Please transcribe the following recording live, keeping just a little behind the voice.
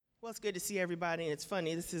Well, it's good to see everybody, and it's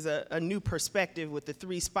funny. This is a new perspective with the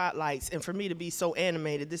three spotlights, and for me to be so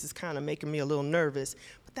animated, this is kind of making me a little nervous,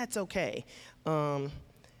 but that's okay. I'm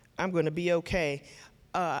going to be okay.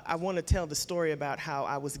 I want to tell the story about how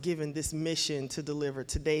I was given this mission to deliver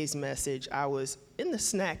today's message. I was in the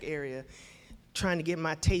snack area trying to get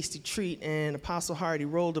my tasty treat, and Apostle Hardy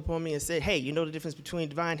rolled up on me and said, "Hey, you know the difference between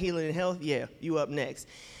divine healing and health? Yeah, you up next."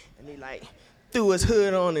 And he threw his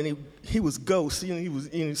hood on, and he was ghost. He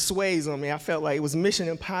was sways on me. I felt like it was Mission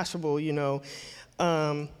Impossible,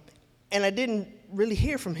 And I didn't really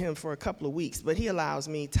hear from him for a couple of weeks, but he allows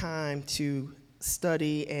me time to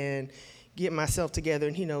study and get myself together,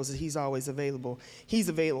 and he knows that he's always available. He's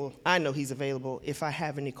available. I know he's available if I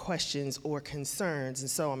have any questions or concerns, and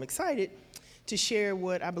so I'm excited to share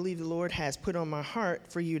what I believe the Lord has put on my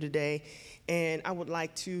heart for you today, and I would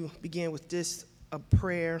like to begin with a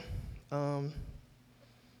prayer.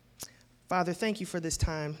 Father, thank you for this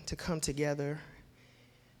time to come together.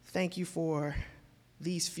 Thank you for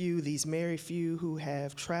these merry few who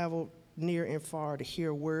have traveled near and far to hear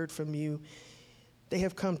a word from you. They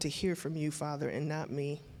have come to hear from you, Father, and not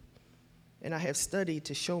me. And I have studied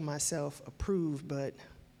to show myself approved, but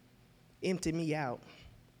empty me out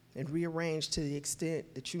and rearrange to the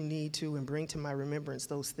extent that you need to, and bring to my remembrance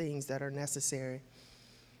those things that are necessary.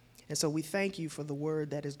 And so we thank you for the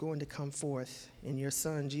word that is going to come forth. In your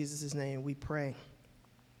Son, Jesus' name, we pray.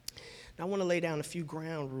 Now, I want to lay down a few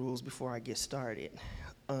ground rules before I get started.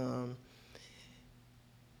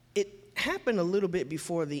 It happened a little bit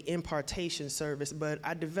before the impartation service, but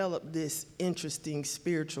I developed this interesting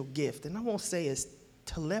spiritual gift. And I won't say it's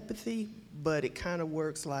telepathy, but it kind of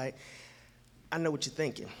works like, I know what you're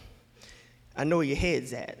thinking. I know where your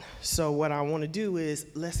head's at. So what I want to do is,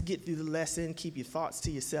 let's get through the lesson. Keep your thoughts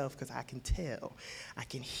to yourself, because I can tell. I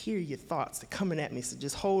can hear your thoughts. They're coming at me. So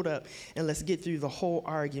just hold up, and let's get through the whole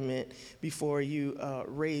argument before you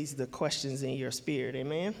raise the questions in your spirit.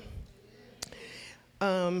 Amen?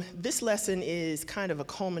 This lesson is kind of a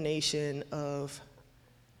culmination of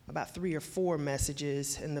about 3 or 4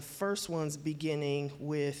 messages, and the first one's beginning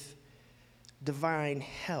with divine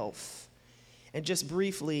health. And just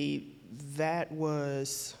briefly, that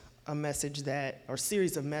was a message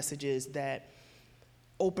series of messages that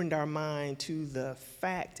opened our mind to the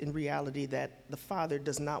fact and reality that the Father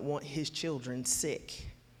does not want his children sick,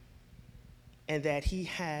 and that he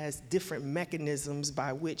has different mechanisms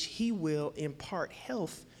by which he will impart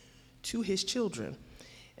health to his children.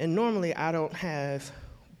 And normally I don't have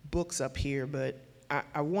books up here, but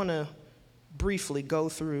I want to briefly go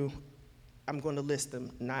through, I'm going to list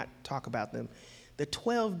them, not talk about them, the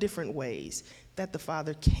 12 different ways that the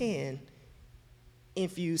Father can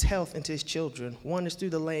infuse health into his children. One is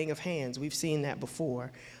through the laying of hands. We've seen that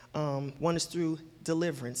before. One is through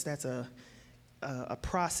deliverance. That's a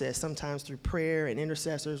process, sometimes through prayer and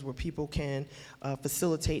intercessors, where people can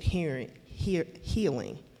facilitate healing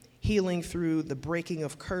through the breaking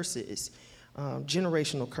of curses,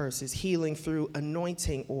 generational curses, healing through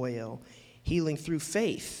anointing oil, healing through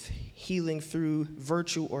faith, healing through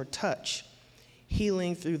virtue or touch,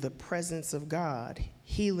 healing through the presence of God,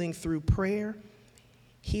 healing through prayer,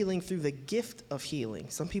 healing through the gift of healing.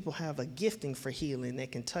 Some people have a gifting for healing. They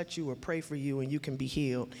can touch you or pray for you and you can be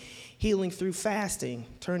healed. Healing through fasting,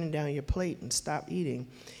 turning down your plate and stop eating.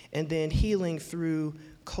 And then healing through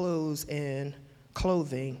clothes and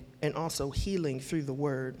clothing, and also healing through the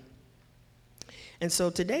word. And so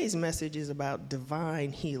today's message is about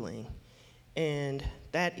divine healing, and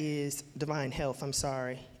that is divine health,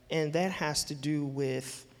 and that has to do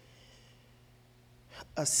with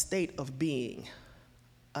a state of being,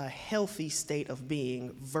 a healthy state of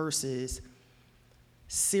being versus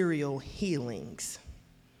serial healings.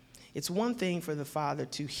 It's one thing for the Father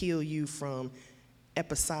to heal you from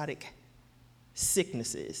episodic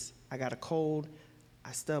sicknesses. I got a cold,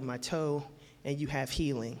 I stubbed my toe, and you have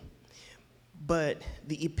healing. But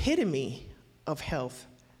the epitome of health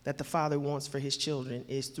that the Father wants for his children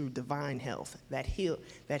is through divine health, that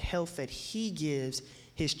health that he gives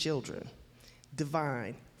his children,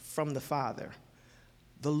 divine, from the Father,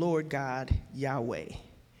 the Lord God, Yahweh,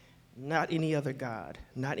 not any other God,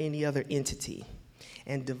 not any other entity.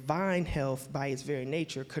 And divine health, by its very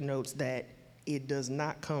nature, connotes that it does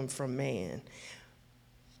not come from man.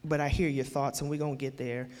 But I hear your thoughts, and we're going to get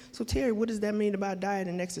there. So, Terry, what does that mean about diet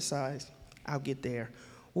and exercise? I'll get there.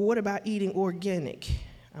 Well, what about eating organic?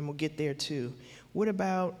 I'm going to get there too. What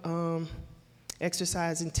about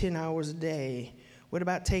exercising 10 hours a day? What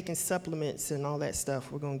about taking supplements and all that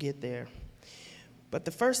stuff? We're going to get there. But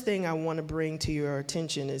the first thing I want to bring to your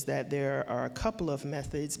attention is that there are a couple of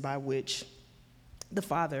methods by which the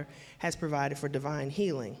Father has provided for divine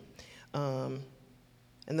healing. And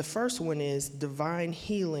the first one is divine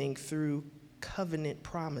healing through covenant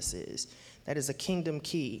promises. That is a kingdom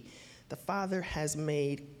key. The Father has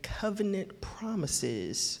made covenant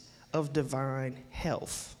promises of divine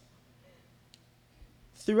health.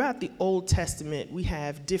 Throughout the Old Testament, we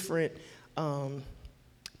have different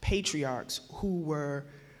patriarchs who were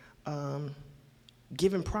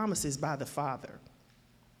given promises by the Father.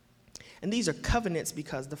 And these are covenants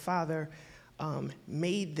because the Father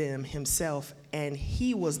made them himself, and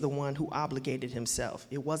he was the one who obligated himself.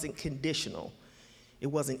 It wasn't conditional. It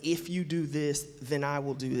wasn't, if you do this, then I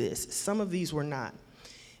will do this. Some of these were not.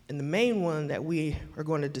 And the main one that we are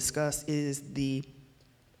going to discuss is the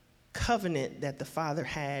covenant that the Father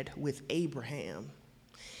had with Abraham.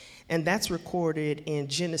 And that's recorded in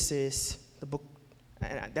Genesis, the book.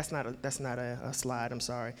 That's not a slide, I'm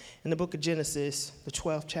sorry. In the book of Genesis, the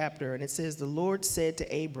 12th chapter, and it says, the Lord said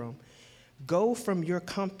to Abram, go from your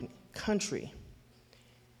country,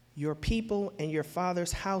 your people, and your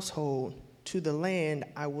father's household to the land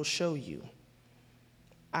I will show you.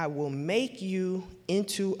 I will make you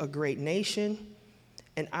into a great nation,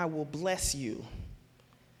 and I will bless you.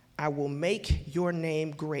 I will make your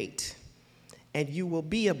name great, and you will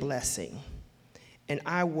be a blessing. And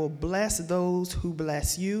I will bless those who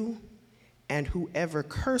bless you, and whoever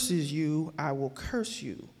curses you, I will curse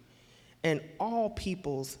you. And all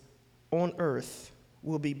peoples on earth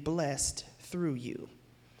will be blessed through you.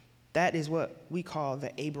 That is what we call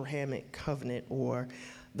the Abrahamic covenant, or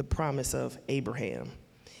the promise of Abraham.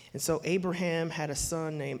 And so Abraham had a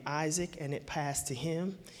son named Isaac, and it passed to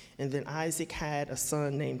him. And then Isaac had a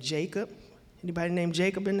son named Jacob. Anybody named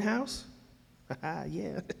Jacob in the house?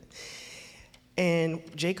 Yeah. And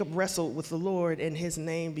Jacob wrestled with the Lord, and his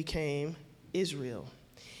name became Israel.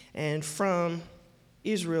 And from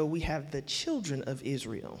Israel, we have the children of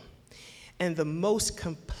Israel. And the most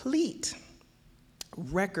complete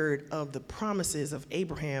record of the promises of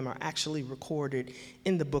Abraham are actually recorded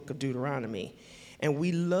in the book of Deuteronomy. And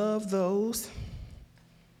we love those.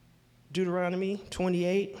 Deuteronomy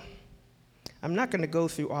 28. I'm not going to go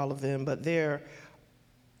through all of them, but there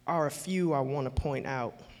are a few I want to point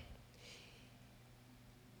out.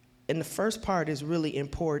 And the first part is really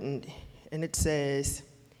important, and it says,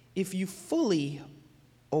 if you fully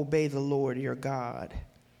obey the Lord your God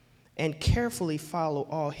and carefully follow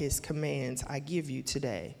all his commands I give you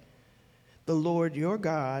today, the Lord your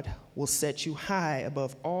God will set you high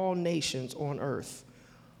above all nations on earth.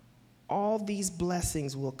 All these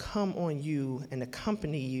blessings will come on you and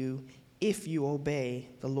accompany you if you obey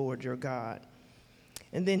the Lord your God.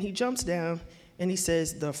 And then he jumps down and he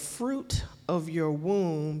says, the fruit of your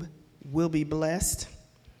womb will be blessed,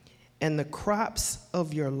 and the crops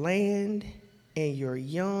of your land and your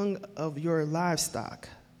young of your livestock,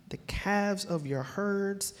 the calves of your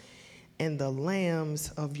herds and the lambs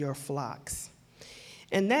of your flocks.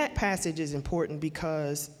 And that passage is important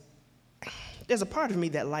because there's a part of me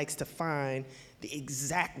that likes to find the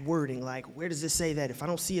exact wording, like where does this say that? If I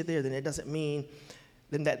don't see it there, then it doesn't mean,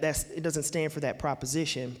 then it doesn't stand for that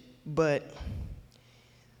proposition. But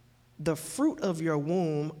the fruit of your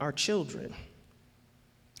womb are children.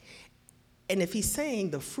 And if he's saying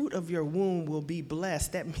the fruit of your womb will be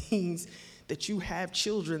blessed, that means that you have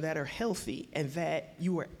children that are healthy and that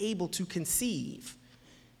you are able to conceive.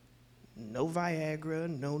 No Viagra,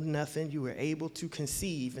 no nothing. You are able to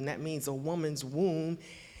conceive, and that means a woman's womb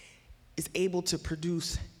is able to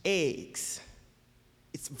produce eggs.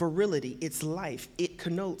 It's virility, it's life. It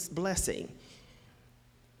connotes blessing,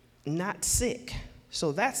 not sick.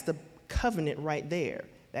 So that's the covenant right there,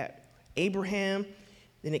 that Abraham,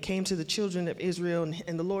 then it came to the children of Israel,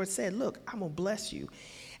 and the Lord said, look, I'm going to bless you.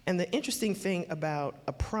 And the interesting thing about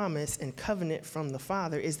a promise and covenant from the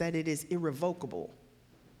Father is that it is irrevocable.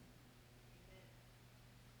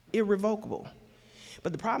 Irrevocable.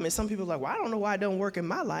 But the problem is some people are like, well, I don't know why it don't work in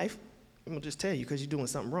my life. I'm going to just tell you, because you're doing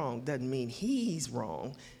something wrong. Doesn't mean he's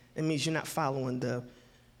wrong. It means you're not following the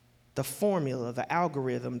formula, the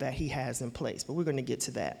algorithm that he has in place. But we're going to get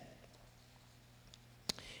to that.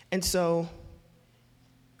 And so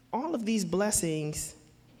all of these blessings,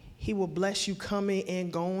 he will bless you coming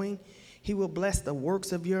and going. He will bless the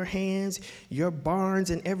works of your hands. Your barns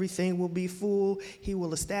and everything will be full. He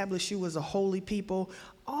will establish you as a holy people.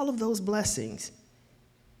 All of those blessings.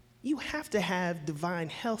 You have to have divine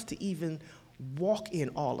health to even walk in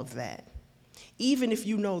all of that. Even if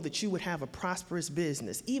you know that you would have a prosperous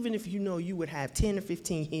business, even if you know you would have 10 or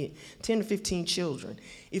 15 children,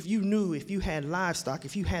 if you knew if you had livestock,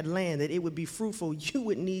 if you had land, that it would be fruitful, you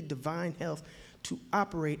would need divine health to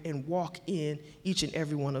operate and walk in each and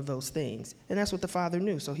every one of those things. And that's what the Father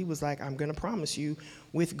knew. So he was like, I'm going to promise you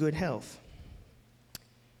with good health.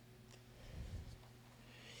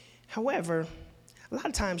 However, a lot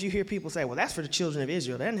of times you hear people say, well, that's for the children of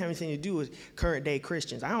Israel. That doesn't have anything to do with current day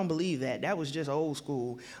Christians. I don't believe that. That was just old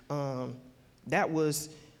school. That was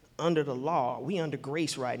under the law. We under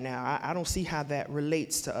grace right now. I don't see how that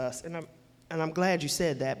relates to us. And I'm glad you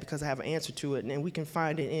said that, because I have an answer to it. And we can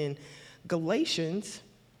find it in Galatians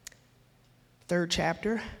 3rd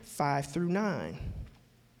chapter, 5 through 9.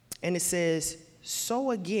 And it says,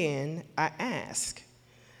 so again, I ask,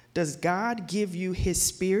 does God give you his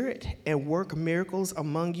Spirit and work miracles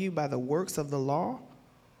among you by the works of the law,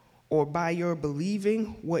 or by your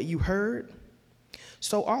believing what you heard?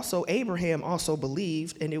 So also Abraham also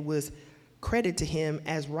believed, and it was credited to him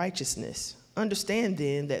as righteousness. Understand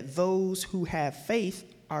then that those who have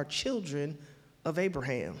faith are children of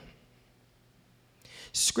Abraham.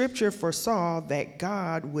 Scripture foresaw that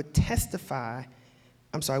God would justify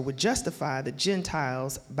the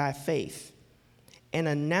Gentiles by faith, and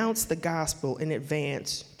announced the gospel in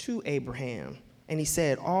advance to Abraham. And he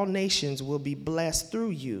said, all nations will be blessed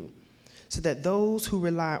through you, so that those who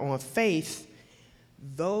rely on faith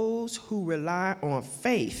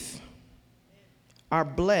are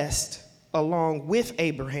blessed along with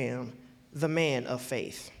Abraham, the man of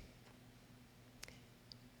faith.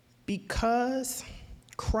 Because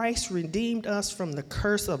Christ redeemed us from the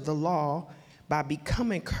curse of the law by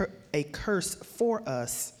becoming a curse for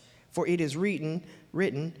us, for it is written,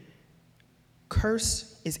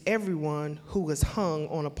 curse is everyone who is hung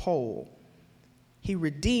on a pole. He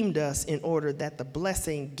redeemed us in order that the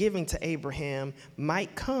blessing given to Abraham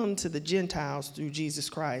might come to the Gentiles through Jesus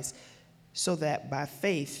Christ, so that by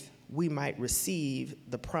faith we might receive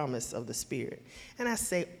the promise of the Spirit. And I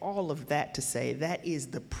say all of that to say that is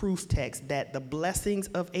the proof text that the blessings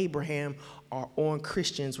of Abraham are on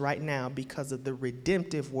Christians right now because of the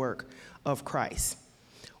redemptive work of Christ.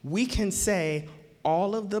 We can say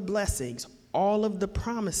all of the blessings, all of the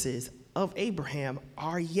promises of Abraham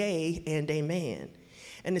are yea and amen.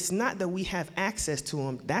 And it's not that we have access to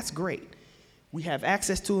them. That's great. We have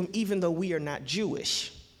access to them even though we are not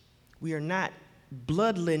Jewish. We are not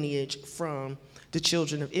blood lineage from the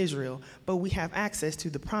children of Israel, but we have access to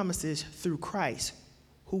the promises through Christ,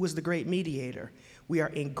 who was the great mediator. We are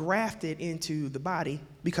engrafted into the body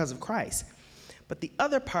because of Christ. But the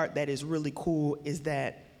other part that is really cool is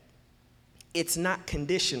that it's not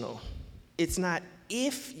conditional. It's not,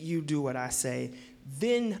 if you do what I say,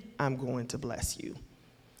 then I'm going to bless you.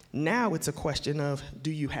 Now it's a question of,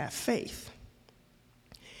 do you have faith?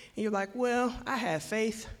 And you're like, well, I have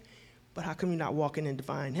faith, but how come you're not walking in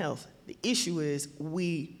divine health? The issue is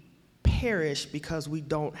we perish because we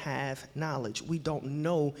don't have knowledge. We don't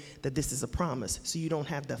know that this is a promise. So you don't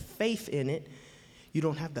have the faith in it. You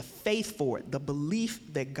don't have the faith for it, the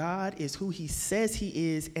belief that God is who he says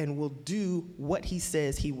he is and will do what he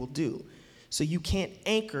says he will do. So you can't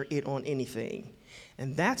anchor it on anything.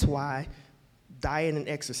 And that's why diet and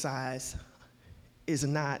exercise is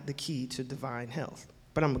not the key to divine health.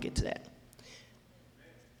 But I'm going to get to that.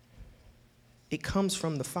 It comes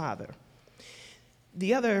from the Father.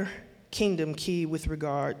 The other kingdom key with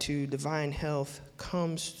regard to divine health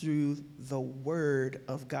comes through the Word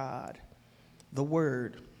of God. The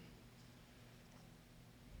Word.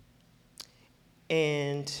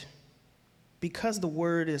 And because the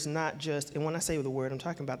Word is not just, and when I say the Word, I'm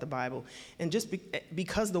talking about the Bible, and just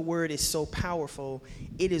because the Word is so powerful,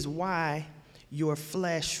 it is why your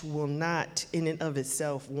flesh will not in and of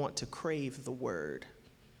itself want to crave the Word.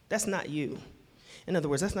 That's not you. In other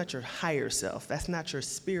words, that's not your higher self. That's not your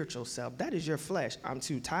spiritual self. That is your flesh. I'm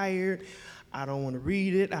too tired. I don't want to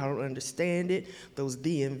read it. I don't understand it. Those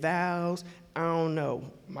thee and thous, I don't know.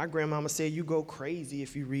 My grandmama said you go crazy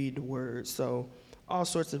if you read the Word. So all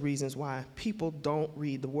sorts of reasons why people don't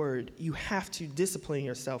read the Word. You have to discipline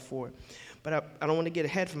yourself for it. But I don't want to get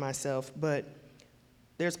ahead of myself, but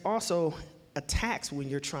there's also attacks when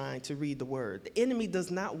you're trying to read the Word. The enemy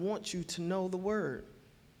does not want you to know the Word.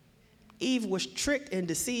 Eve was tricked and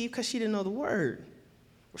deceived because she didn't know the Word.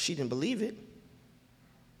 Or she didn't believe it.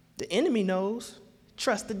 The enemy knows.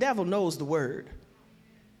 Trust the devil knows the Word.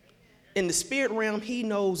 In the spirit realm, he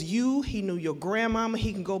knows you. He knew your grandmama.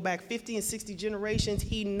 He can go back 50 and 60 generations.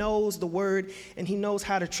 He knows the Word, and he knows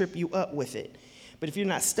how to trip you up with it. But if you're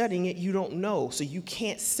not studying it, you don't know. So you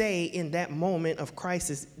can't say in that moment of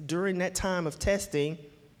crisis, during that time of testing,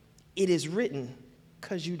 it is written,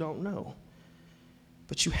 because you don't know.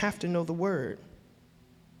 But you have to know the Word.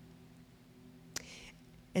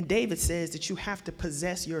 And David says that you have to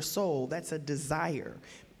possess your soul. That's a desire.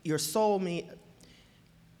 Your soul means,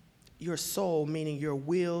 your soul, meaning your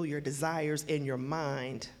will, your desires, and your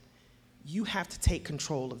mind, you have to take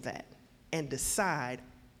control of that and decide,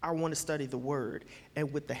 I want to study the word.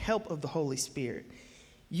 And with the help of the Holy Spirit,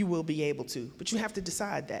 you will be able to. But you have to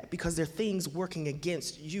decide that, because there are things working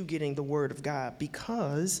against you getting the word of God,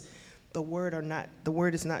 because the word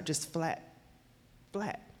is not just flat.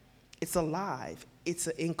 It's alive. It's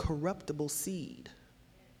an incorruptible seed.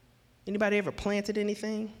 Anybody ever planted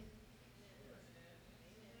anything?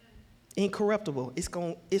 Incorruptible. It's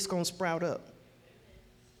going to sprout up.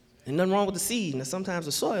 And nothing wrong with the seed. Now, sometimes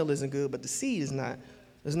the soil isn't good, but the seed is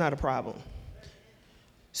not a problem.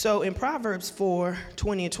 So in Proverbs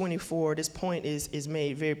 4:20 and 24, this point is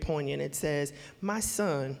made very poignant. It says, "My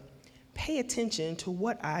son, pay attention to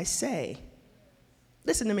what I say.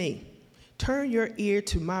 Listen to me. Turn your ear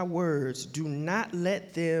to my words. Do not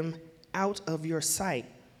let them out of your sight.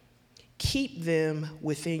 Keep them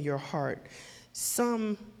within your heart."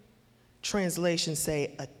 Some translations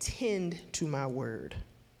say, "Attend to my word.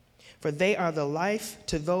 For they are the life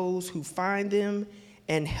to those who find them,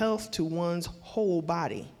 and health to one's whole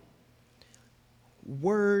body."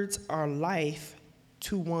 Words are life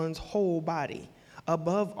to one's whole body.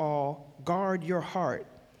 Above all, guard your heart,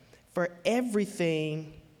 for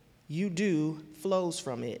everything you do flows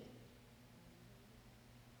from it.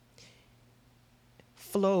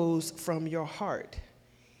 Flows from your heart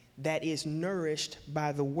that is nourished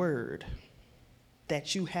by the word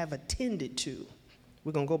that you have attended to.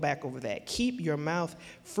 We're going to go back over that. Keep your mouth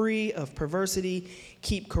free of perversity.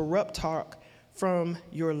 Keep corrupt talk from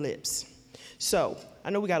your lips. So, I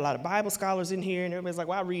know we got a lot of Bible scholars in here, and everybody's like,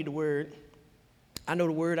 well, I read the word. I know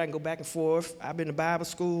the word. I can go back and forth. I've been to Bible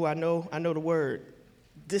school. I know the word.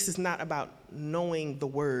 This is not about knowing the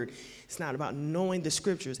word. It's not about knowing the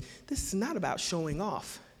scriptures. This is not about showing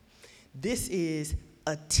off. This is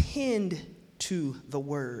attend to the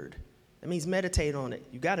word. That means meditate on it.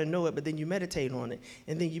 You got to know it, but then you meditate on it,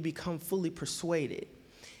 and then you become fully persuaded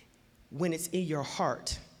when it's in your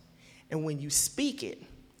heart. And when you speak it,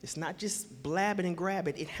 it's not just blab it and grab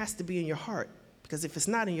it. It has to be in your heart, because if it's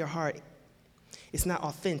not in your heart, it's not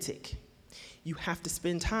authentic. You have to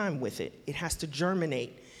spend time with it. It has to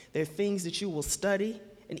germinate. There are things that you will study,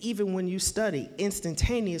 and even when you study,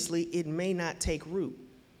 instantaneously, it may not take root,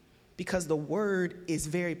 because the word is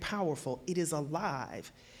very powerful. It is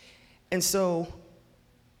alive. And so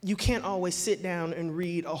you can't always sit down and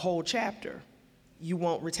read a whole chapter. You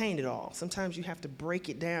won't retain it all. Sometimes you have to break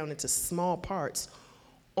it down into small parts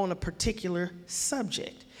on a particular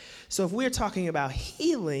subject. So if we're talking about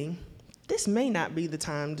healing, this may not be the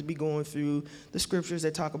time to be going through the scriptures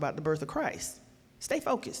that talk about the birth of Christ. Stay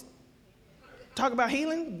focused. Talk about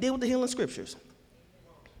healing, deal with the healing scriptures.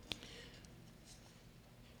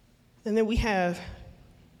 And then we have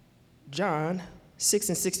John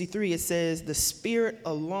 6:63. It says, "The Spirit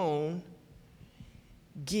alone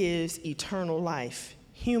gives eternal life.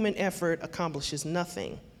 Human effort accomplishes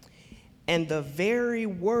nothing. And the very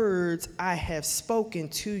words I have spoken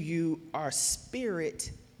to you are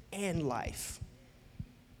spirit and life."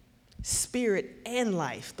 Spirit and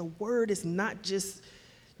life. The word is not just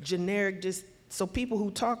generic, so people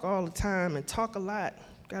who talk all the time and talk a lot,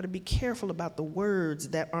 got to be careful about the words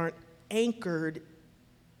that aren't anchored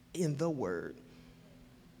in the word.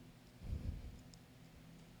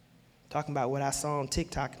 Talking about what I saw on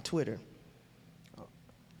TikTok and Twitter.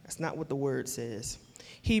 That's not what the word says.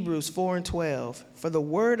 Hebrews 4:12, "For the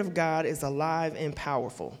word of God is alive and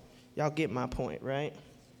powerful." Y'all get my point, right?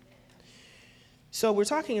 So we're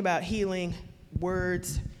talking about healing,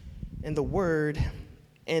 words, and the word,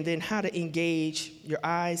 and then how to engage your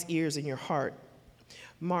eyes, ears, and your heart.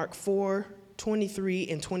 Mark 4:23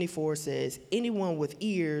 and 24 says, "Anyone with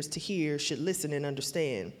ears to hear should listen and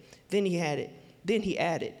understand." Then he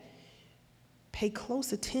added, "Pay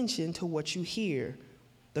close attention to what you hear.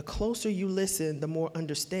 The closer you listen, the more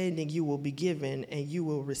understanding you will be given, and you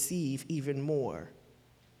will receive even more."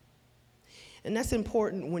 And that's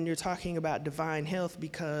important when you're talking about divine health,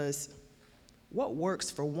 because what works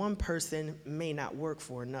for one person may not work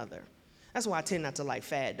for another. That's why I tend not to like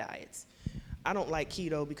fad diets. I don't like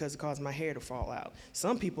keto because it causes my hair to fall out.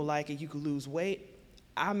 Some people like it, you can lose weight.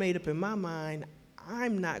 I made up in my mind,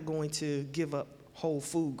 I'm not going to give up whole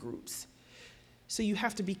food groups. So you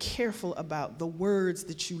have to be careful about the words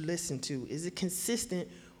that you listen to. Is it consistent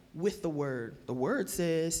with the word? The word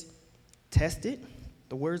says, test it.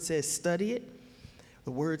 The word says, study it.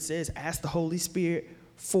 The word says, ask the Holy Spirit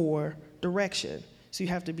for direction. So you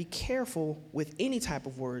have to be careful with any type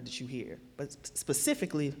of word that you hear, but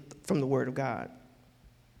specifically from the word of God.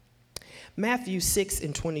 Matthew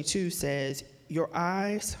 6:22 says, "Your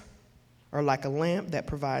eyes are like a lamp that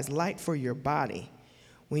provides light for your body.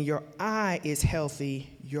 When your eye is healthy,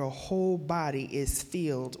 your whole body is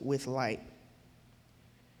filled with light.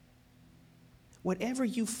 Whatever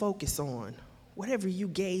you focus on, whatever you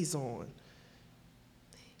gaze on,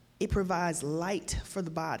 it provides light for the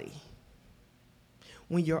body.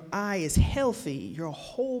 When your eye is healthy, your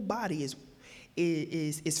whole body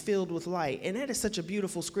is filled with light. And that is such a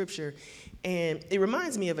beautiful scripture. And it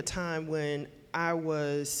reminds me of a time when I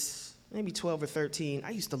was maybe 12 or 13. I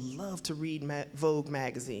used to love to read Vogue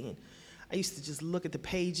magazine. I used to just look at the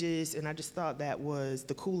pages, and I just thought that was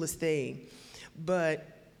the coolest thing. But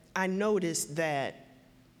I noticed that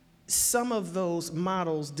some of those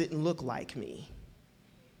models didn't look like me.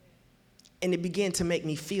 And it began to make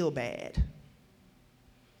me feel bad,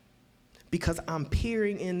 because I'm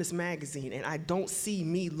peering in this magazine and I don't see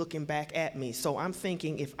me looking back at me. So I'm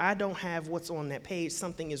thinking, if I don't have what's on that page,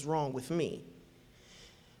 something is wrong with me.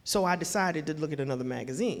 So I decided to look at another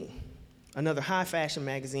magazine, another high fashion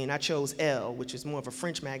magazine. I chose Elle, which is more of a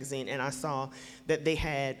French magazine, and I saw that they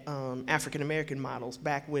had African American models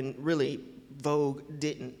back when really Vogue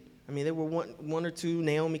didn't. I mean, there were one or two,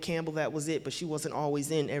 Naomi Campbell, that was it, but she wasn't always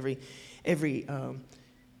in every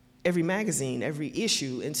magazine, every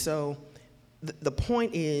issue. And so the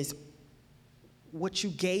point is, what you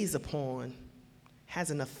gaze upon has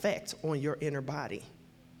an effect on your inner body.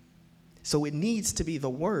 So it needs to be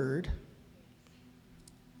the word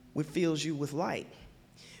which fills you with light.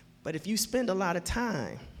 But if you spend a lot of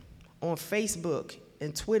time on Facebook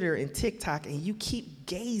and Twitter and TikTok and you keep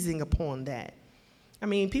gazing upon that, I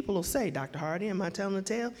mean, people will say, Dr. Hardy, am I telling the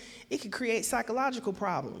tale? It could create psychological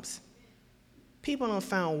problems. People done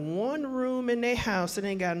found one room in their house that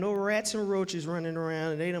ain't got no rats and roaches running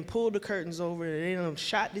around, and they done pulled the curtains over, and they done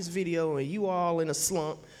shot this video, and you all in a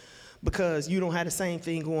slump because you don't have the same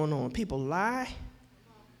thing going on. People lie.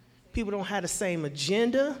 People don't have the same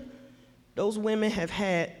agenda. Those women have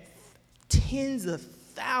had tens of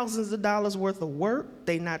thousands of dollars worth of work.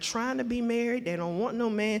 They're not trying to be married. They don't want no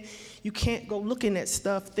man. You can't go looking at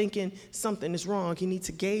stuff thinking something is wrong. You need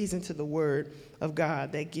to gaze into the word of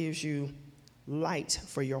God that gives you light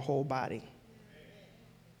for your whole body.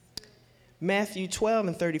 Matthew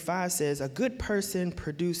 12:35 says, a good person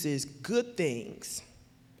produces good things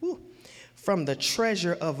from the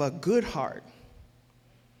treasure of a good heart.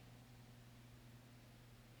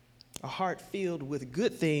 A heart filled with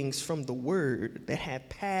good things from the word that have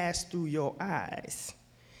passed through your eyes.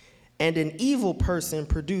 And an evil person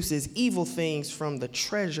produces evil things from the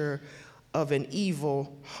treasure of an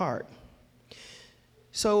evil heart.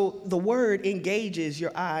 So the word engages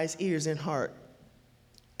your eyes, ears, and heart,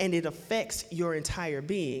 and it affects your entire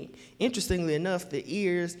being. Interestingly enough, the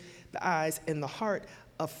ears, the eyes, and the heart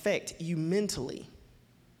affect you mentally,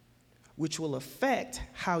 which will affect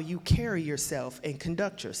how you carry yourself and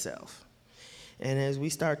conduct yourself. And as we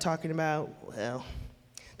start talking about, well,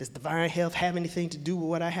 does divine health have anything to do with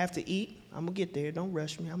what I have to eat? I'm going to get there. Don't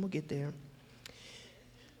rush me. I'm going to get there.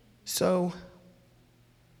 So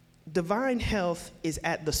divine health is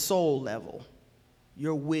at the soul level,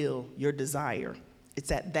 your will, your desire.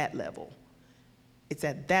 It's at that level. It's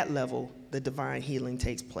at that level the divine healing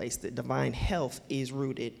takes place. The divine health is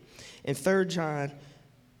rooted. And 3 John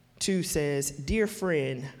 2 says, dear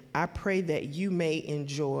friend, I pray that you may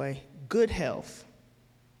enjoy good health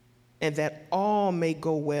and that all may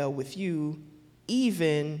go well with you,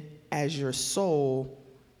 even as your soul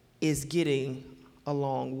is getting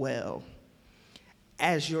along well.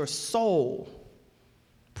 As your soul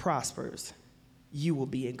prospers, you will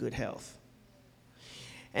be in good health.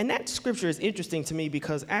 And that scripture is interesting to me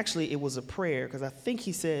because actually it was a prayer, because I think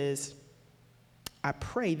he says, I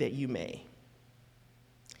pray that you may.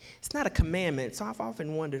 It's not a commandment, so I've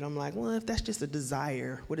often wondered, I'm like, well, if that's just a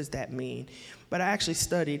desire, what does that mean? But I actually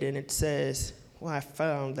studied, and it says, well, I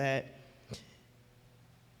found that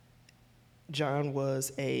John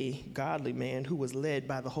was a godly man who was led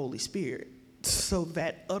by the Holy Spirit. So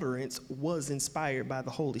that utterance was inspired by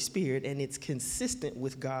the Holy Spirit, and it's consistent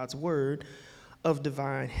with God's word of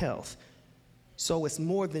divine health. So it's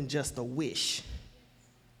more than just a wish.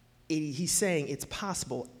 He's saying it's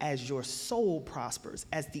possible as your soul prospers,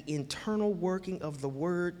 as the internal working of the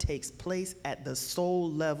word takes place at the soul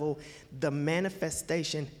level, the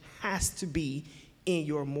manifestation has to be in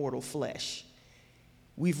your mortal flesh.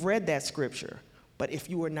 We've read that scripture, but if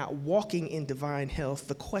you are not walking in divine health,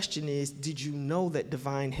 the question is, did you know that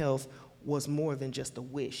divine health was more than just a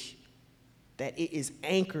wish? That it is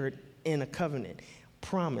anchored in a covenant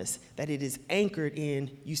promise, that it is anchored in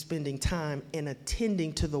you spending time and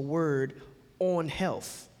attending to the word on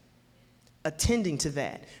health, attending to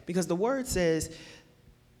that. Because the word says,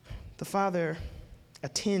 The Father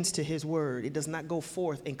attends to his word. It does not go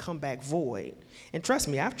forth and come back void. And trust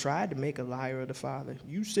me, I've tried to make a liar of the Father.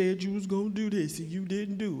 You said you was going to do this and you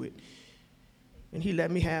didn't do it. And he let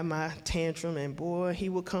me have my tantrum, and boy, he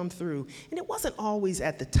would come through. And it wasn't always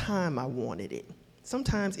at the time I wanted it.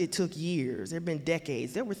 Sometimes it took years. There have been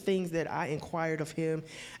decades. There were things that I inquired of him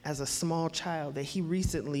as a small child that he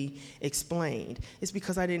recently explained. It's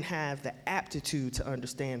because I didn't have the aptitude to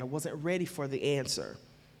understand. I wasn't ready for the answer.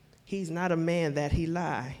 He's not a man that he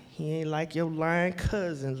lie. He ain't like your lying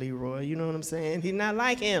cousin, Leroy. You know what I'm saying? He's not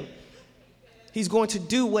like him. He's going to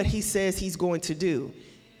do what he says he's going to do.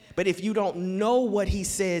 But if you don't know what he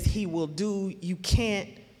says he will do, you can't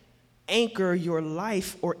anchor your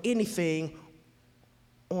life or anything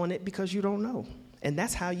on it because you don't know. And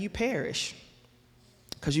that's how you perish,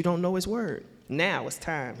 because you don't know his word. Now it's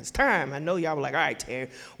time. It's time. I know y'all were like, all right, Terry,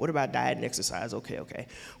 what about diet and exercise? Okay.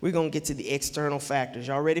 We're going to get to the external factors.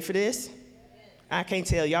 Y'all ready for this? I can't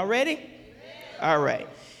tell. Y'all ready? All right.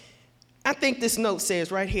 I think this note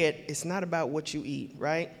says right here, it's not about what you eat,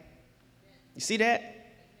 right? You see that?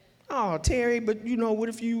 Oh, Terry, but what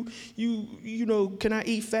if you can I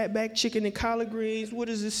eat fatback chicken and collard greens? What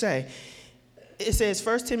does it say? It says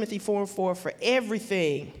 1 Timothy 4:4, for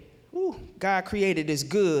everything God created is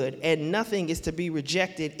good, and nothing is to be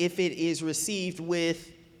rejected if it is received with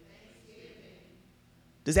thanksgiving.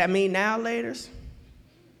 Does that mean now, laters?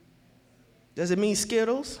 Does it mean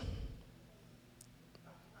Skittles?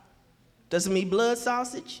 Does it mean blood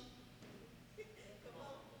sausage?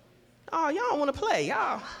 Oh, y'all don't want to play,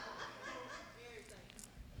 y'all.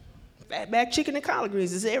 Fatback chicken and collard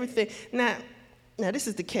greens is everything. Now, this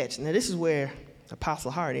is the catch. Now, this is where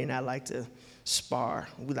Apostle Hardy and I like to spar.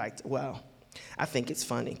 I think it's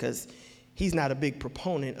funny because he's not a big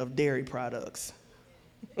proponent of dairy products.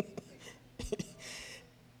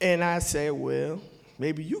 And I say, well,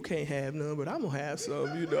 maybe you can't have none, but I'm going to have some,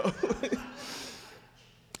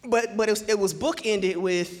 But it was bookended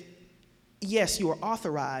with, yes, you are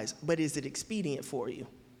authorized, but is it expedient for you?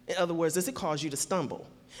 In other words, does it cause you to stumble?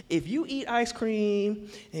 If you eat ice cream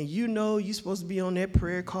and you're supposed to be on that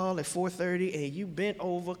prayer call at 4:30 and you bent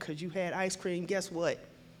over because you had ice cream, guess what?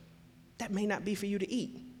 That may not be for you to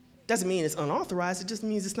eat. Doesn't mean it's unauthorized. It just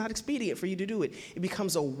means it's not expedient for you to do it. It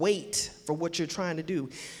becomes a weight for what you're trying to do.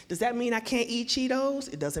 Does that mean I can't eat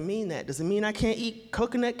Cheetos? It doesn't mean that. Does it mean I can't eat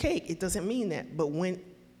coconut cake? It doesn't mean that. But when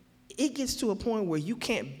it gets to a point where you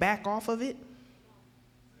can't back off of it,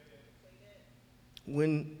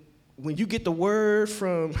 when you get the word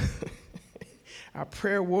from our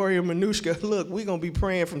prayer warrior, Manushka, look, we're going to be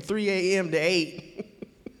praying from 3 a.m. to 8.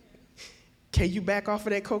 Can you back off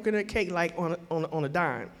of that coconut cake like on a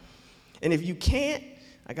dime? And if you can't,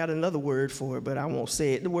 I got another word for it, but I won't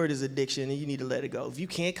say it. The word is addiction, and you need to let it go. If you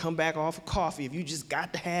can't come back off of coffee, if you just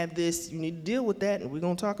got to have this, you need to deal with that, and we're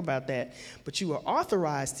going to talk about that. But you are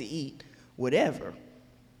authorized to eat whatever.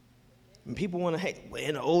 And people want to, well,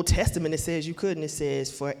 in the Old Testament it says you couldn't. It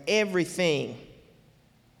says for everything.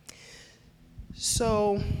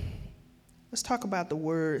 So let's talk about the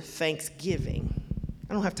word thanksgiving.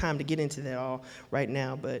 I don't have time to get into that all right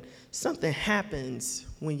now, but something happens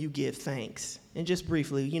when you give thanks. And just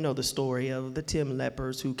briefly, the story of the 10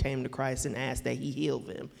 lepers who came to Christ and asked that he heal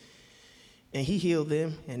them. And he healed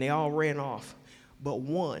them, and they all ran off. But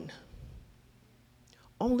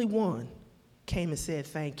only one, came and said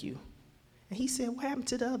thank you. And he said, what happened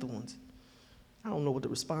to the other ones? I don't know what the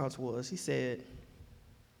response was. He said,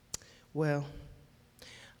 well,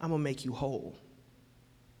 I'm going to make you whole.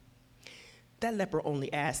 That leper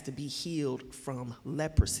only asked to be healed from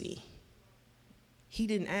leprosy. He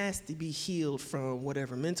didn't ask to be healed from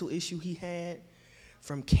whatever mental issue he had,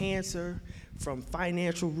 from cancer, from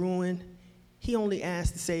financial ruin. He only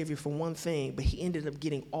asked the Savior for one thing, but he ended up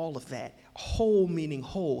getting all of that. Whole meaning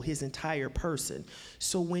whole, his entire person.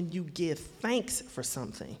 So when you give thanks for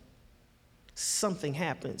something, something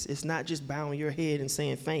happens. It's not just bowing your head and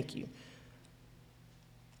saying thank you.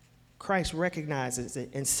 Christ recognizes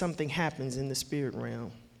it, and something happens in the spirit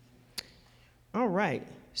realm. All right,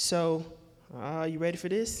 so are you ready for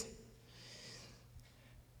this?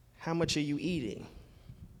 How much are you eating?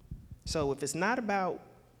 So if it's not about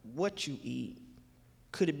what you eat,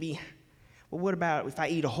 could it be, well, what about if I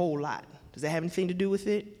eat a whole lot? Does that have anything to do with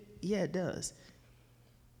it? Yeah, it does.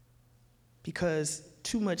 Because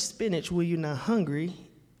too much spinach when you're not hungry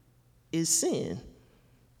is sin.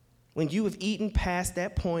 When you have eaten past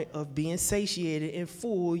that point of being satiated and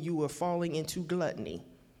full, you are falling into gluttony,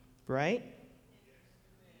 right?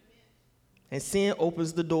 And sin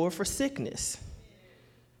opens the door for sickness.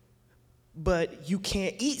 But you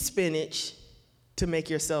can't eat spinach to make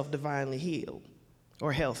yourself divinely healed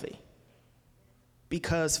or healthy.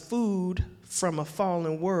 because food from a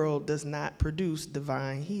fallen world does not produce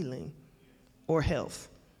divine healing or health.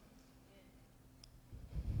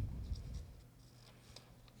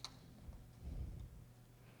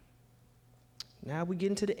 Now we get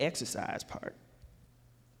into the exercise part.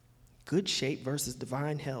 Good shape versus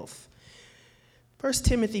divine health. 1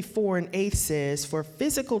 Timothy 4:8 says, "For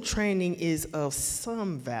physical training is of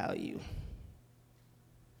some value,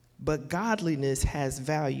 but godliness has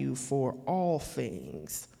value for all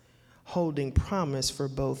things, holding promise for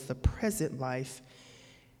both the present life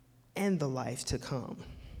and the life to come."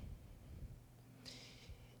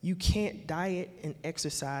 You can't diet and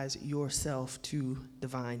exercise yourself to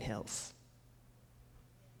divine health.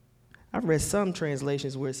 I've read some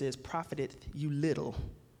translations where it says, "profiteth you little."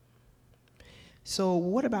 So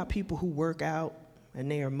what about people who work out and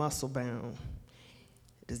they are muscle bound?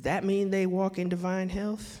 Does that mean they walk in divine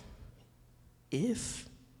health? If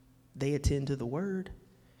they attend to the word.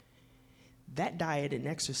 That diet and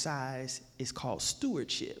exercise is called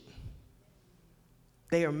stewardship.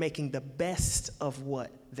 They are making the best of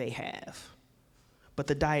what they have. But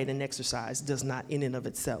the diet and exercise does not in and of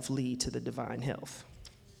itself lead to the divine health.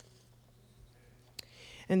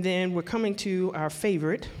 And then we're coming to our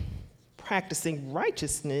favorite, practicing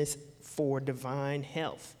righteousness for divine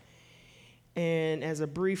health. And as a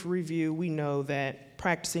brief review, we know that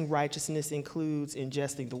practicing righteousness includes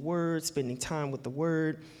ingesting the word, spending time with the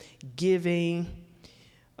word, giving,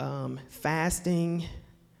 fasting,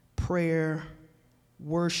 prayer,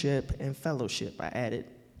 worship, and fellowship. I added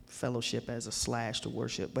fellowship as a slash to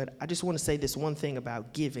worship. But I just want to say this one thing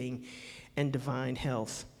about giving and divine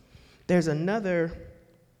health. There's another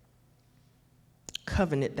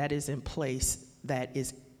covenant that is in place that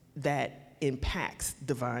impacts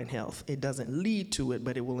divine health. It doesn't lead to it,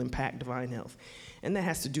 but it will impact divine health. And that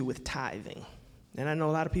has to do with tithing. And I know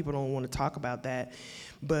a lot of people don't want to talk about that,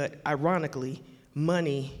 but ironically,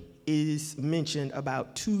 money is mentioned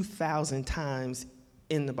about 2,000 times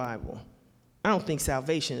in the Bible. I don't think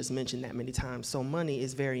salvation is mentioned that many times, so money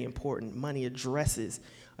is very important. Money addresseth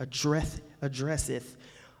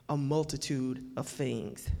a multitude of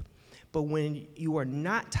things. But when you are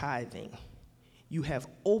not tithing, you have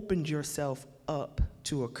opened yourself up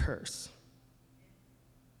to a curse.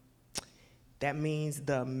 That means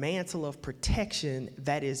the mantle of protection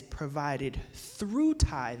that is provided through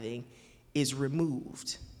tithing is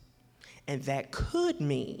removed. And that could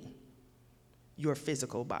mean your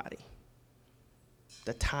physical body.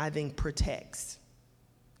 The tithing protects.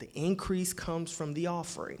 The increase comes from the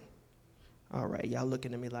offering. All right, y'all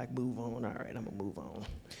looking at me like, move on. All right, I'm gonna move on.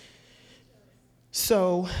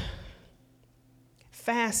 So,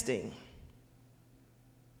 fasting.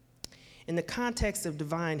 In the context of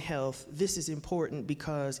divine health, this is important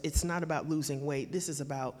because it's not about losing weight. This is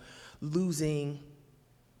about losing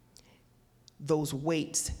those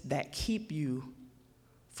weights that keep you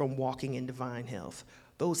from walking in divine health.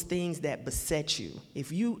 Those things that beset you.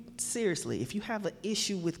 If you have an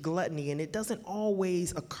issue with gluttony, and it doesn't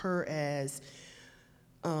always occur as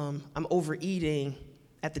I'm overeating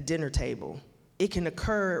at the dinner table. It can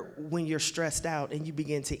occur when you're stressed out and you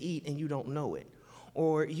begin to eat and you don't know it.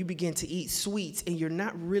 Or you begin to eat sweets and you're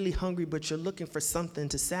not really hungry, but you're looking for something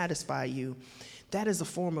to satisfy you. That is a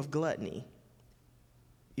form of gluttony.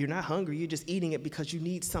 You're not hungry, you're just eating it because you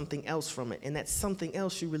need something else from it. And that something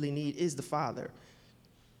else you really need is the Father.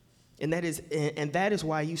 And that is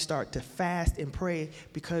why you start to fast and pray,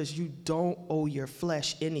 because you don't owe your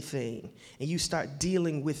flesh anything. And you start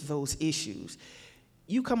dealing with those issues.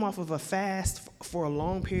 You come off of a fast for a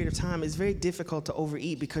long period of time, it's very difficult to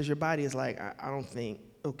overeat because your body is like, I don't think,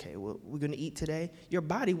 okay, well, we're going to eat today. Your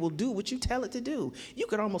body will do what you tell it to do. You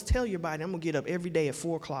could almost tell your body, I'm going to get up every day at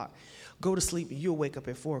 4 o'clock, go to sleep, and you'll wake up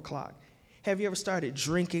at 4 o'clock. Have you ever started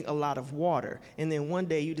drinking a lot of water, and then one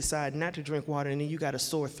day you decide not to drink water, and then you got a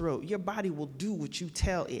sore throat? Your body will do what you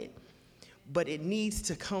tell it, but it needs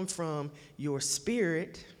to come from your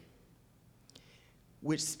spirit,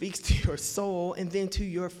 which speaks to your soul, and then to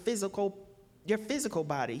your physical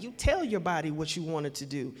body. You tell your body what you want it to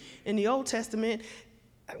do. In the Old Testament,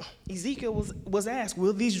 Ezekiel was asked,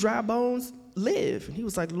 will these dry bones live? And he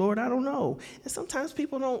was like, Lord, I don't know. And sometimes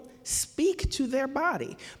people don't speak to their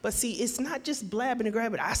body. But see, it's not just blabbing and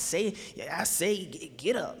grabbing. I say,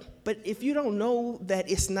 get up. But if you don't know that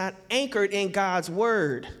it's not anchored in God's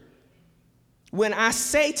word, when I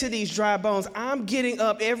say to these dry bones, I'm getting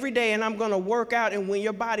up every day and I'm going to work out, and when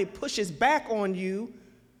your body pushes back on you,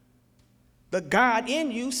 the God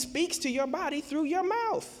in you speaks to your body through your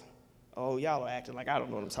mouth. Oh, y'all are acting like I don't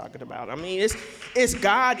know what I'm talking about. I mean, it's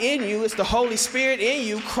God in you. It's the Holy Spirit in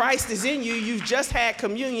you. Christ is in you. You've just had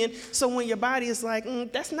communion. So when your body is like,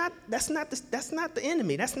 that's not the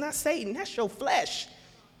enemy. That's not Satan. That's your flesh.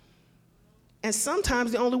 And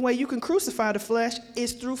sometimes the only way you can crucify the flesh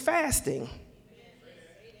is through fasting.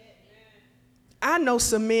 I know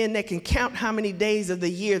some men that can count how many days of the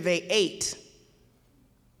year they ate.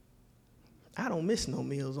 I don't miss no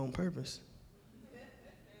meals on purpose.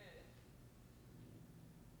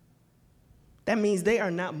 That means they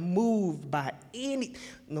are not moved by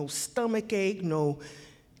no stomach ache, no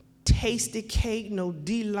tasted cake, no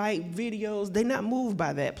delight videos. They're not moved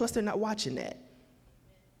by that. Plus, they're not watching that.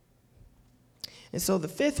 And so the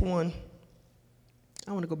fifth one,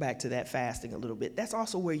 I want to go back to that fasting a little bit. That's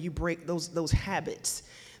also where you break those habits,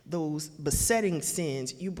 those besetting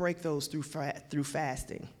sins. You break those through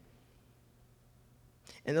fasting.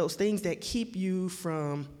 And those things that keep you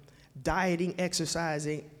from dieting,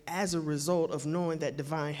 exercising, as a result of knowing that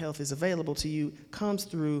divine health is available to you, comes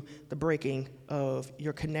through the breaking of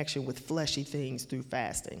your connection with fleshy things through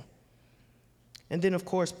fasting. And then, of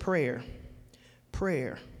course, prayer.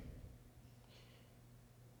 Prayer.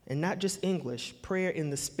 And not just English, prayer in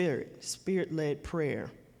the Spirit, Spirit-led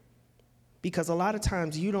prayer. Because a lot of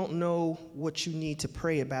times you don't know what you need to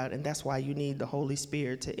pray about, and that's why you need the Holy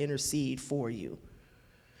Spirit to intercede for you.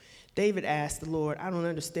 David asked the Lord, I don't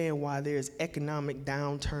understand why there's economic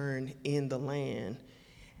downturn in the land.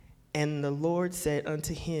 And the Lord said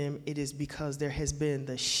unto him, it is because there has been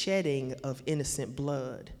the shedding of innocent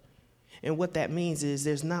blood. And what that means is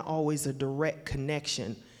there's not always a direct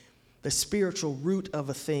connection. The spiritual root of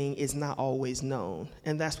a thing is not always known.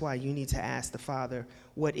 And that's why you need to ask the Father,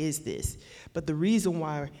 what is this? But the reason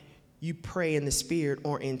why you pray in the Spirit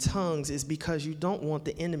or in tongues is because you don't want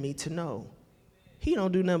the enemy to know. He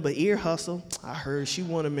don't do nothing but ear hustle. I heard she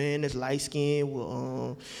want a man that's light-skinned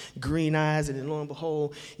with green eyes, and then lo and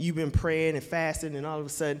behold, you've been praying and fasting, and all of a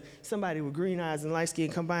sudden, somebody with green eyes and light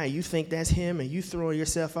skin come by, and you think that's him, and you throwing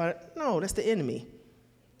yourself out. No, that's the enemy.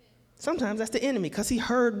 Sometimes that's the enemy, because he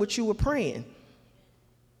heard what you were praying.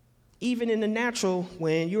 Even in the natural,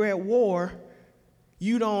 when you're at war,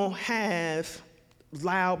 you don't have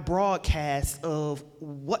loud broadcasts of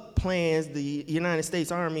what plans the United States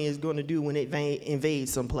Army is going to do when it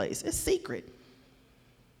invades someplace. It's secret.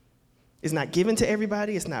 It's not given to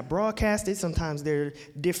everybody. It's not broadcasted. Sometimes there are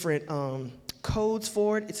different codes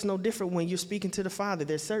for it. It's no different when you're speaking to the Father.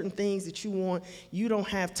 There's certain things that you want. You don't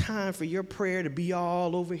have time for your prayer to be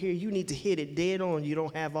all over here. You need to hit it dead on. You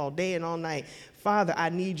don't have all day and all night. Father,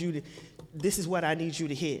 this is what I need you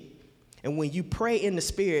to hit. And when you pray in the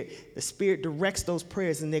Spirit directs those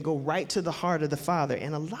prayers and they go right to the heart of the Father.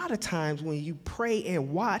 And a lot of times when you pray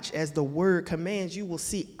and watch as the word commands, you will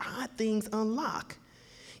see odd things unlock.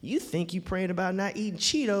 You think you're praying about not eating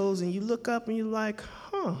Cheetos, and you look up and you're like,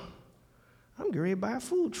 I'm getting ready to buy a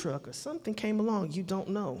food truck, or something came along you don't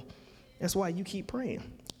know. That's why you keep praying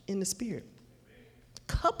in the Spirit.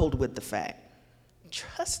 Coupled with the fact,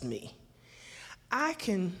 trust me,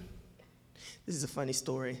 this is a funny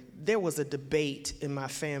story. There was a debate in my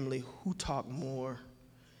family who talked more.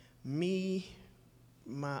 Me,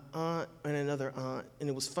 my aunt, and another aunt. And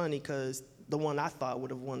it was funny because the one I thought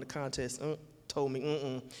would have won the contest told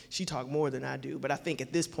me, she talked more than I do. But I think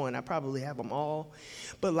at this point, I probably have them all.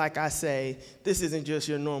 But like I say, this isn't just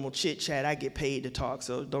your normal chit-chat. I get paid to talk,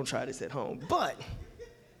 so don't try this at home. But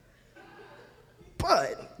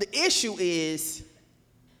the issue is,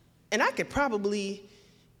 and I could probably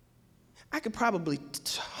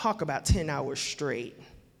talk about 10 hours straight,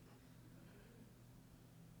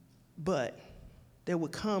 but there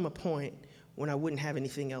would come a point when I wouldn't have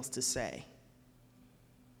anything else to say.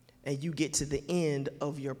 And you get to the end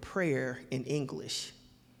of your prayer in English,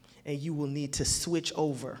 and you will need to switch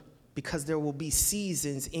over, because there will be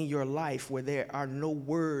seasons in your life where there are no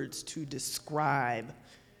words to describe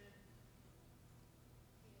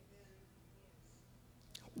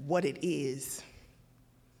what it is.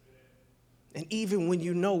 And even when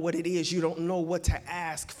you know what it is, you don't know what to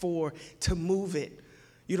ask for to move it.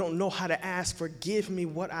 You don't know how to ask for, give me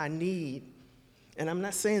what I need. And I'm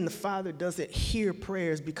not saying the Father doesn't hear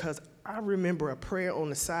prayers, because I remember a prayer on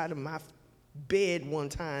the side of my bed one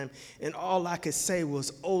time, and all I could say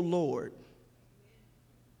was, oh, Lord.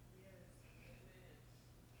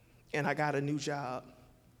 And I got a new job.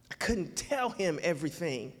 I couldn't tell him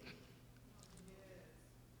everything.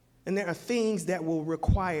 And there are things that will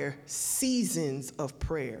require seasons of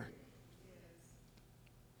prayer.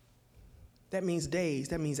 That means days,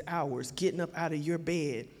 that means hours, getting up out of your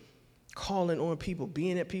bed calling on people,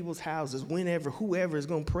 being at people's houses, whenever, whoever is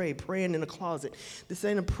going to pray, praying in the closet. This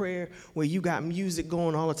ain't a prayer where you got music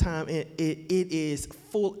going all the time. It is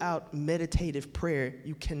full-out meditative prayer.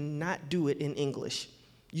 You cannot do it in English.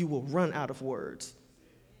 You will run out of words.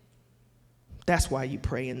 That's why you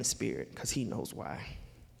pray in the Spirit, because he knows why.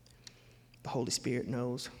 The Holy Spirit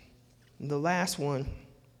knows. And the last one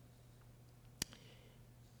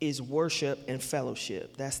is worship and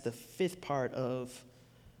fellowship. That's the fifth part of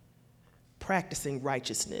practicing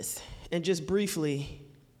righteousness. And just briefly,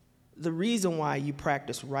 the reason why you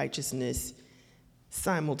practice righteousness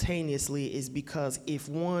simultaneously is because if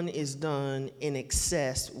one is done in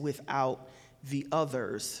excess without the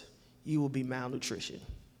others, you will be malnutrition.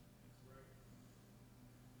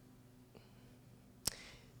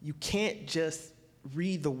 You can't just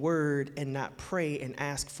read the word and not pray and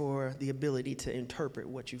ask for the ability to interpret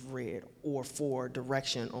what you've read or for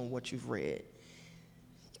direction on what you've read.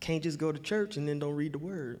 You can't just go to church and then don't read the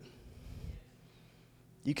word.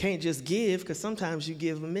 You can't just give, because sometimes you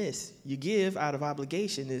give amiss. You give out of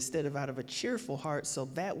obligation instead of out of a cheerful heart, so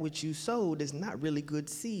that which you sowed is not really good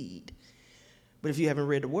seed. But if you haven't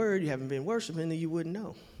read the word, you haven't been worshiping, then you wouldn't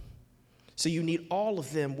know. So you need all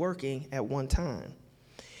of them working at one time.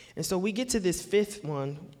 And so we get to this fifth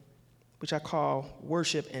one, which I call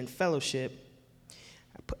worship and fellowship.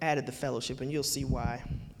 I added the fellowship, and you'll see why.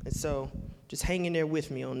 And so just hang in there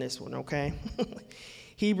with me on this one, okay?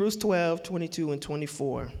 Hebrews 12, 22 and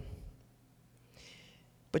 24.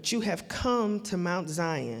 But you have come to Mount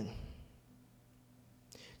Zion,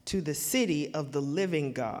 to the city of the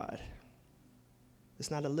living God.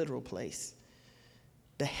 It's not a literal place.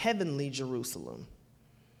 The heavenly Jerusalem.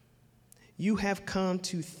 You have come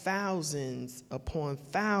to thousands upon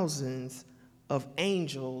thousands of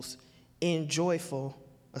angels in joyful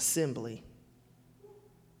assembly.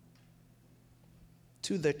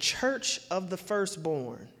 To the church of the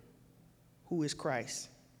firstborn, who is Christ,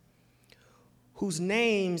 whose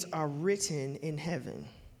names are written in heaven.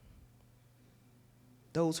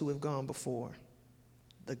 Those who have gone before,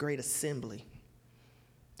 the great assembly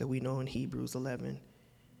that we know in Hebrews 11.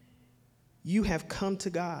 You have come to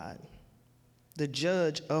God, the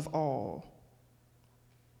judge of all,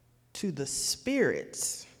 to the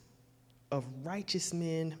spirits of righteous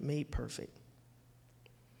men made perfect,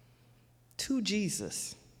 to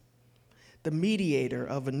Jesus, the mediator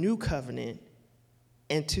of a new covenant,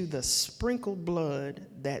 and to the sprinkled blood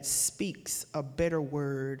that speaks a better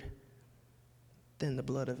word than the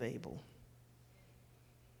blood of Abel.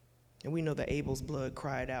 And we know that Abel's blood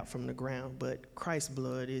cried out from the ground, but Christ's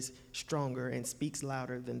blood is stronger and speaks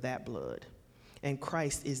louder than that blood. And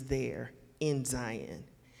Christ is there in Zion.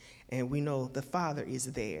 And we know the Father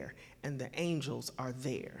is there, and the angels are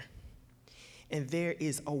there. And there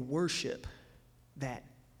is a worship that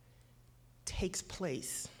takes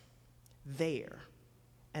place there.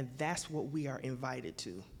 And that's what we are invited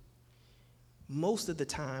to. Most of the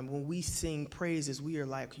time when we sing praises, we are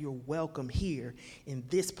like, you're welcome here in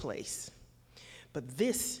this place. But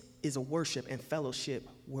this is a worship and fellowship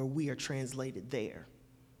where we are translated there.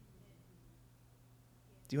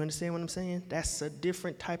 Do you understand what I'm saying? That's a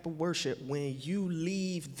different type of worship when you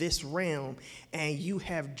leave this realm and you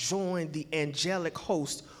have joined the angelic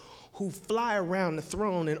host who fly around the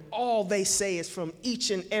throne, and all they say is from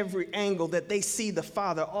each and every angle that they see the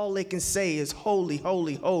Father, all they can say is holy,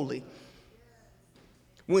 holy, holy.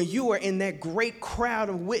 When you are in that great crowd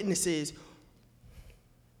of witnesses,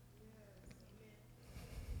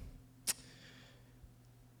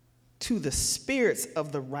 to the spirits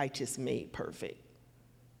of the righteous made perfect.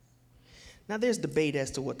 Now, there's debate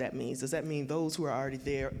as to what that means. Does that mean those who are already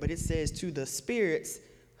there? But it says to the spirits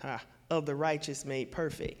of the righteous made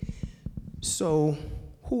perfect. So,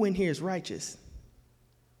 who in here is righteous?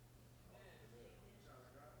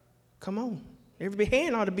 Come on. Every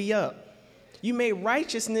hand ought to be up. You made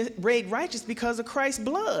righteous because of Christ's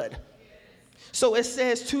blood. So it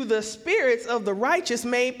says to the spirits of the righteous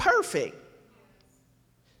made perfect.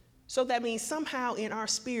 So that means somehow in our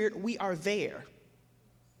spirit we are there.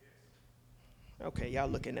 Okay, y'all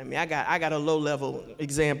looking at me. I got a low-level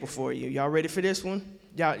example for you. Y'all ready for this one?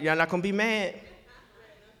 Y'all not gonna be mad?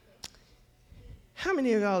 How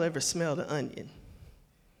many of y'all ever smelled an onion?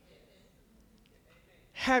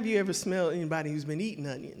 Have you ever smelled anybody who's been eating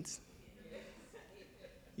onions?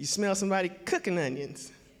 You smell somebody cooking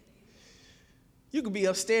onions. You could be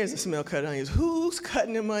upstairs and smell cut onions. Who's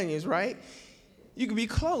cutting them onions, right? You could be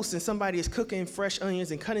close and somebody is cooking fresh onions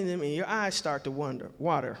and cutting them and your eyes start to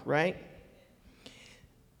water, right?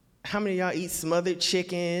 How many of y'all eat smothered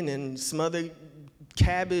chicken and smothered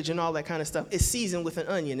cabbage and all that kind of stuff? It's seasoned with an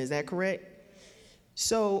onion, is that correct?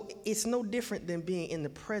 So it's no different than being in the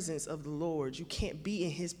presence of the Lord. You can't be in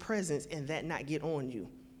his presence and that not get on you.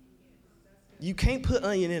 You can't put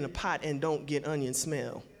onion in a pot and don't get onion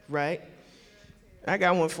smell, right? I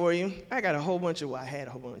got one for you. I got a whole bunch of, well, I had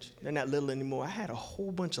a whole bunch. They're not little anymore. I had a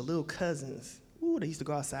whole bunch of little cousins. Ooh, they used to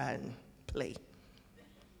go outside and play.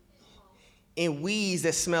 In weeds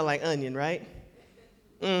that smell like onion, right?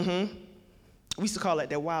 Mm-hmm. We used to call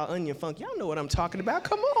that wild onion funk. Y'all know what I'm talking about.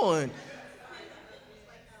 Come on.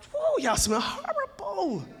 Whoa, y'all smell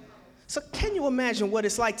horrible. So can you imagine what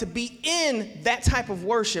it's like to be in that type of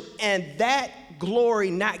worship and that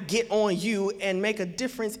glory not get on you and make a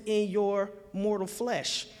difference in your mortal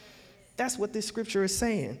flesh? That's what this scripture is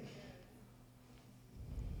saying.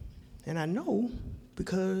 And I know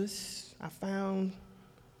because I found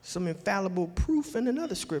some infallible proof in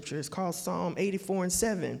another scripture. It's called Psalm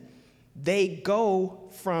 84:7. They go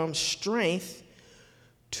from strength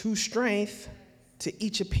to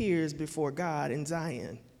each appears before God in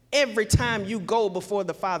Zion. Every time you go before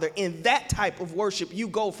the Father in that type of worship, you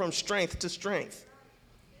go from strength to strength.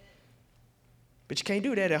 But you can't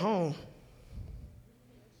do that at home.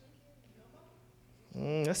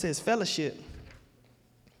 That says fellowship.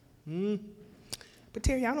 But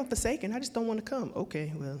Terry, I'm not forsaken. I just don't want to come.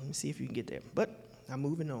 Okay, well, let me see if you can get there. But I'm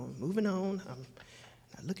moving on. I'm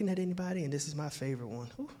not looking at anybody, and this is my favorite one.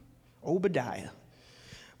 Ooh, Obadiah.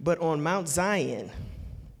 But on Mount Zion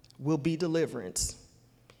will be deliverance.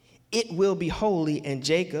 It will be holy, and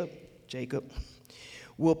Jacob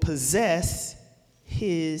will possess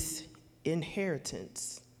his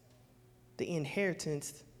inheritance, the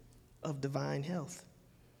inheritance of divine health,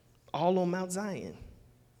 all on Mount Zion.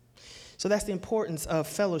 So that's the importance of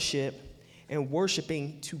fellowship and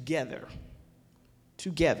worshiping together.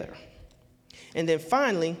 And then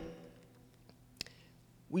finally,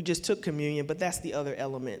 we just took communion, but that's the other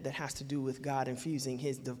element that has to do with God infusing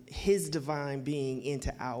his divine being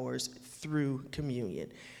into ours through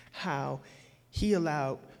communion. How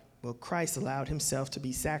Christ allowed himself to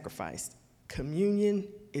be sacrificed. Communion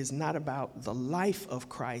is not about the life of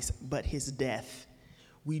Christ, but his death.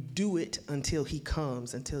 We do it until he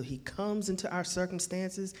comes into our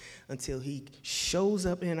circumstances, until he shows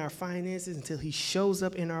up in our finances, until he shows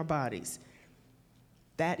up in our bodies.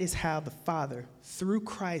 That is how the Father, through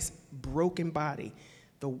Christ's broken body,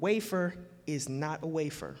 the wafer is not a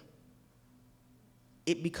wafer.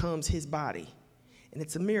 It becomes his body. And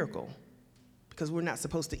it's a miracle because we're not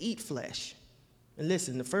supposed to eat flesh. And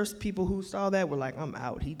listen, the first people who saw that were like, I'm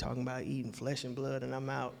out. He talking about eating flesh and blood and I'm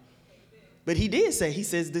out. But he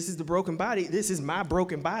says, this is the broken body. This is my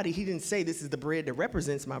broken body. He didn't say this is the bread that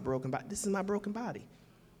represents my broken body. This is my broken body.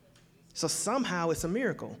 So somehow it's a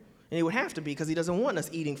miracle. And it would have to be because he doesn't want us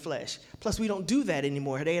eating flesh. Plus, we don't do that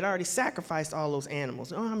anymore. They had already sacrificed all those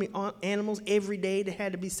animals. You know how many animals every day that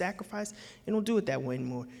had to be sacrificed? They don't do it that way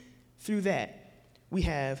anymore. Through that, we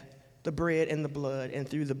have the bread and the blood. And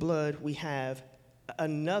through the blood, we have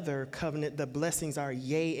another covenant. The blessings are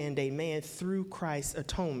yea and amen through Christ's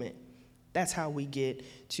atonement. That's how we get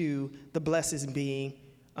to the blessings being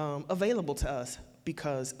available to us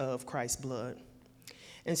because of Christ's blood.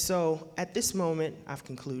 And so at this moment, I've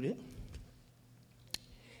concluded.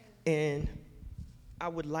 And I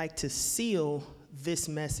would like to seal this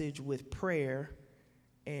message with prayer.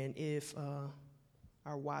 And if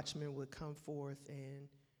our watchman would come forth and